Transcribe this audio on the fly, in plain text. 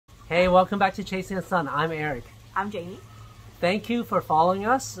Hey, welcome back to Chasing the Sun. I'm Eric. I'm Jamie. Thank you for following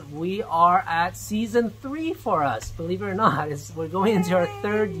us. We are at season 3 for us. Believe it or not, we're going into our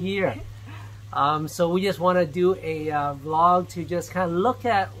 3rd year. So we just want to do a vlog to just kind of look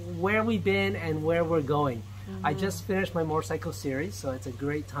at where we've been and where we're going. I just finished my motorcycle series, so it's a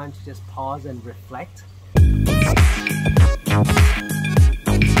great time to just pause and reflect.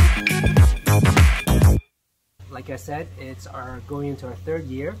 Like I said, it's going into our 3rd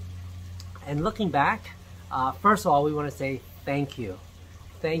year. And looking back, first of all, we want to say thank you.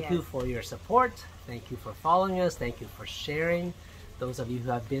 Thank you for your support. Thank you for following us. Thank you for sharing. Those of you who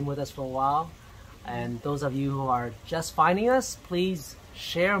have been with us for a while. And those of you who are just finding us, please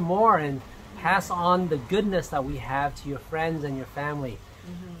share more and pass on the goodness that we have to your friends and your family.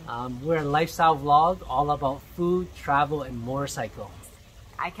 We're a lifestyle vlog all about food, travel, and motorcycle.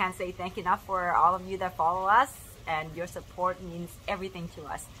 I can't say thank you enough for all of you that follow us, and your support means everything to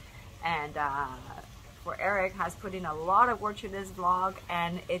us. And for Eric has put in a lot of work to this vlog,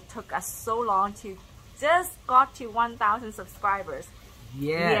 and it took us so long to just got to 1,000 subscribers.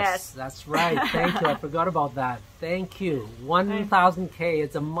 Yes, that's right. Thank you. I forgot about that. Thank you. 1,000K.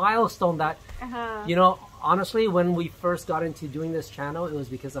 It's a milestone that, you know, honestly, when we first got into doing this channel, it was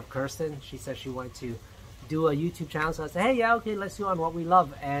because of Kirsten. She said she wanted to do a YouTube channel. So I said, hey, yeah, okay, let's do on what we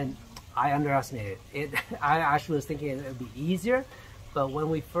love. And I underestimated it. I actually was thinking it would be easier. But when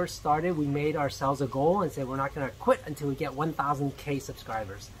we first started, we made ourselves a goal and said we're not going to quit until we get 1,000K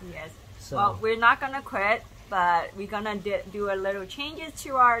subscribers. Yes. So, well, we're not going to quit, but we're going to do a little changes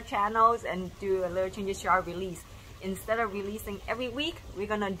to our channels and do a little changes to our release. Instead of releasing every week, we're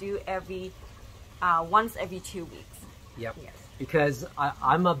going to do once every 2 weeks. Yep. Yes. Because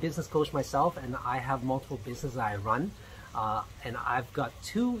I'm a business coach myself, and I have multiple businesses I run. And I've got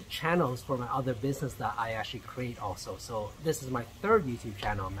 2 channels for my other business that I actually create also. So this is my 3rd YouTube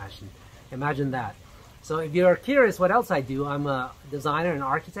channel, imagine that. So if you're curious what else I do, I'm a designer and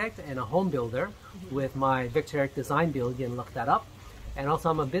architect and a home builder with my Victor Eric Design Build. You can look that up. And also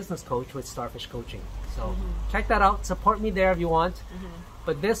I'm a business coach with Starfish Coaching. So check that out. Support me there if you want.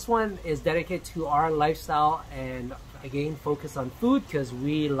 But this one is dedicated to our lifestyle and again focus on food because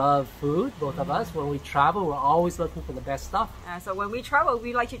we love food, both of us. When we travel, we're always looking for the best stuff. So when we travel,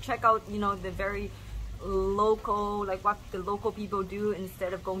 we like to check out, you know, the very local, like what the local people do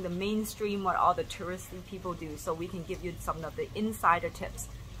instead of going the mainstream what all the touristy people do. So we can give you some of the insider tips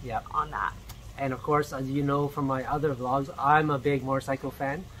on that. And of course, as you know from my other vlogs, I'm a big motorcycle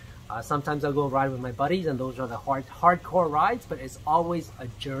fan. Sometimes I'll go ride with my buddies, and those are the hardcore rides, but it's always a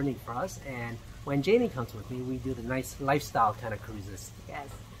journey for us. And when Janie comes with me, we do the nice lifestyle kind of cruises.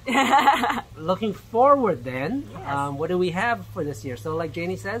 Yes. Looking forward then, what do we have for this year? So like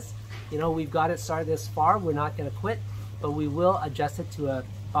Janie says, you know, we've got it started this far. We're not going to quit, but we will adjust it to a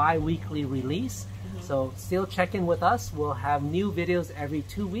bi-weekly release. So still check in with us. We'll have new videos every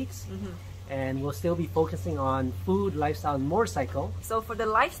 2 weeks. And we'll still be focusing on food, lifestyle, and motorcycle. So for the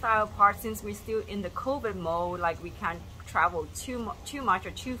lifestyle part, since we're still in the COVID mode, like we can't travel too much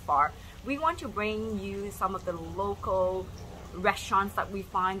or too far, we want to bring you some of the local restaurants that we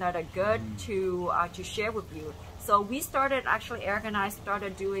find that are good to share with you. So we started, actually Eric and I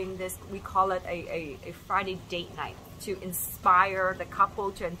started doing this, we call it a Friday date night to inspire the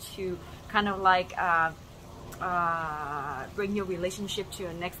couple to kind of like bring your relationship to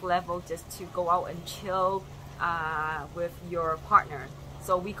a next level, just to go out and chill with your partner.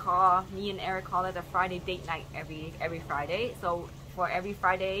 So me and Eric call it a Friday date night every Friday. So for every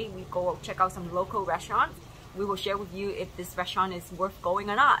Friday, we go check out some local restaurants. We will share with you if this restaurant is worth going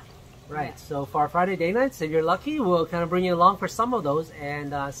or not. Right, so for our Friday day nights, if you're lucky, we'll kind of bring you along for some of those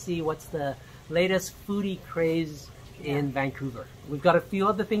and see what's the latest foodie craze in Vancouver. We've got a few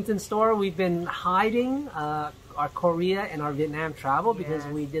other things in store. We've been hiding our Korea and our Vietnam travel because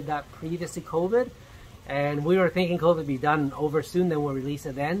we did that previous to COVID. And we were thinking COVID would be done over soon, then we'll release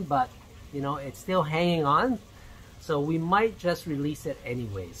it then. But, you know, it's still hanging on. So we might just release it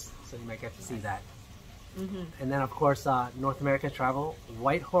anyways. So you might get to see that. And then, of course, North America travel,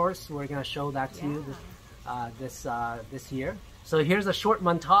 Whitehorse. We're going to show that to you this year. So here's a short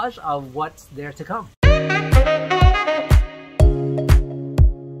montage of what's there to come.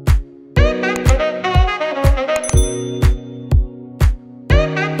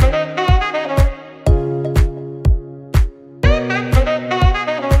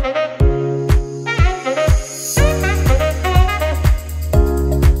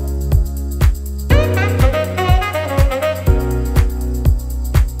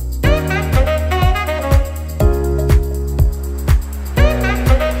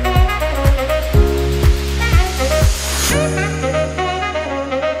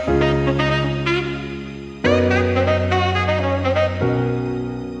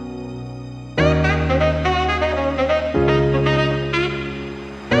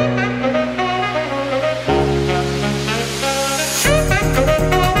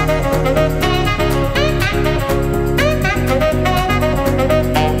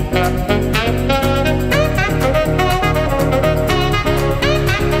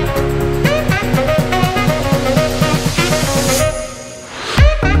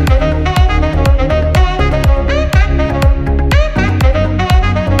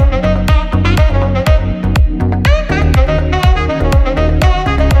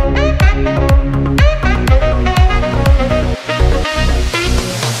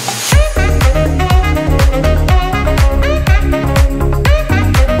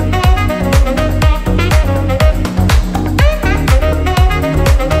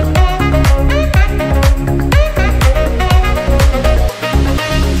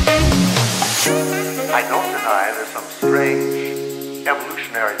 there's some strange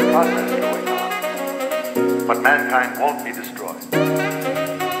evolutionary process going on. But mankind won't be destroyed.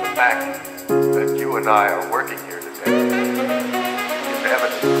 The fact that you and I are working here today is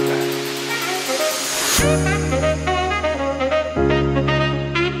evidence of that.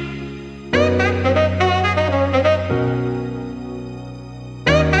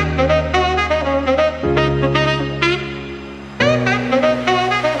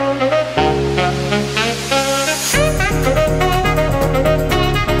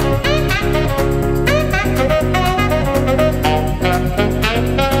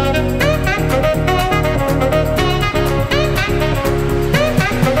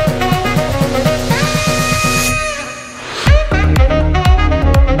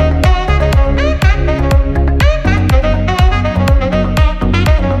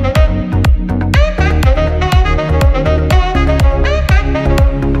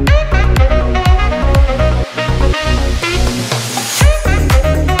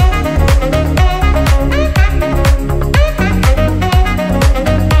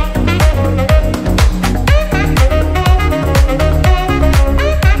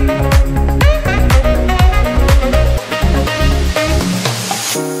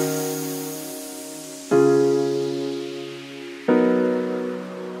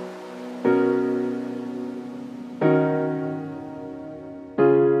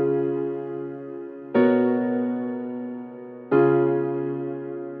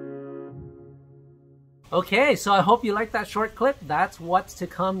 Okay, so I hope you liked that short clip. That's what's to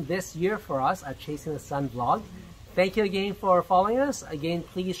come this year for us at Chasing the Sun vlog. Thank you again for following us. Again,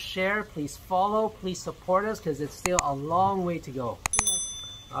 please share, please follow, please support us because it's still a long way to go.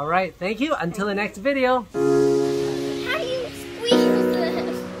 Yes. All right, thank you. Until the next video.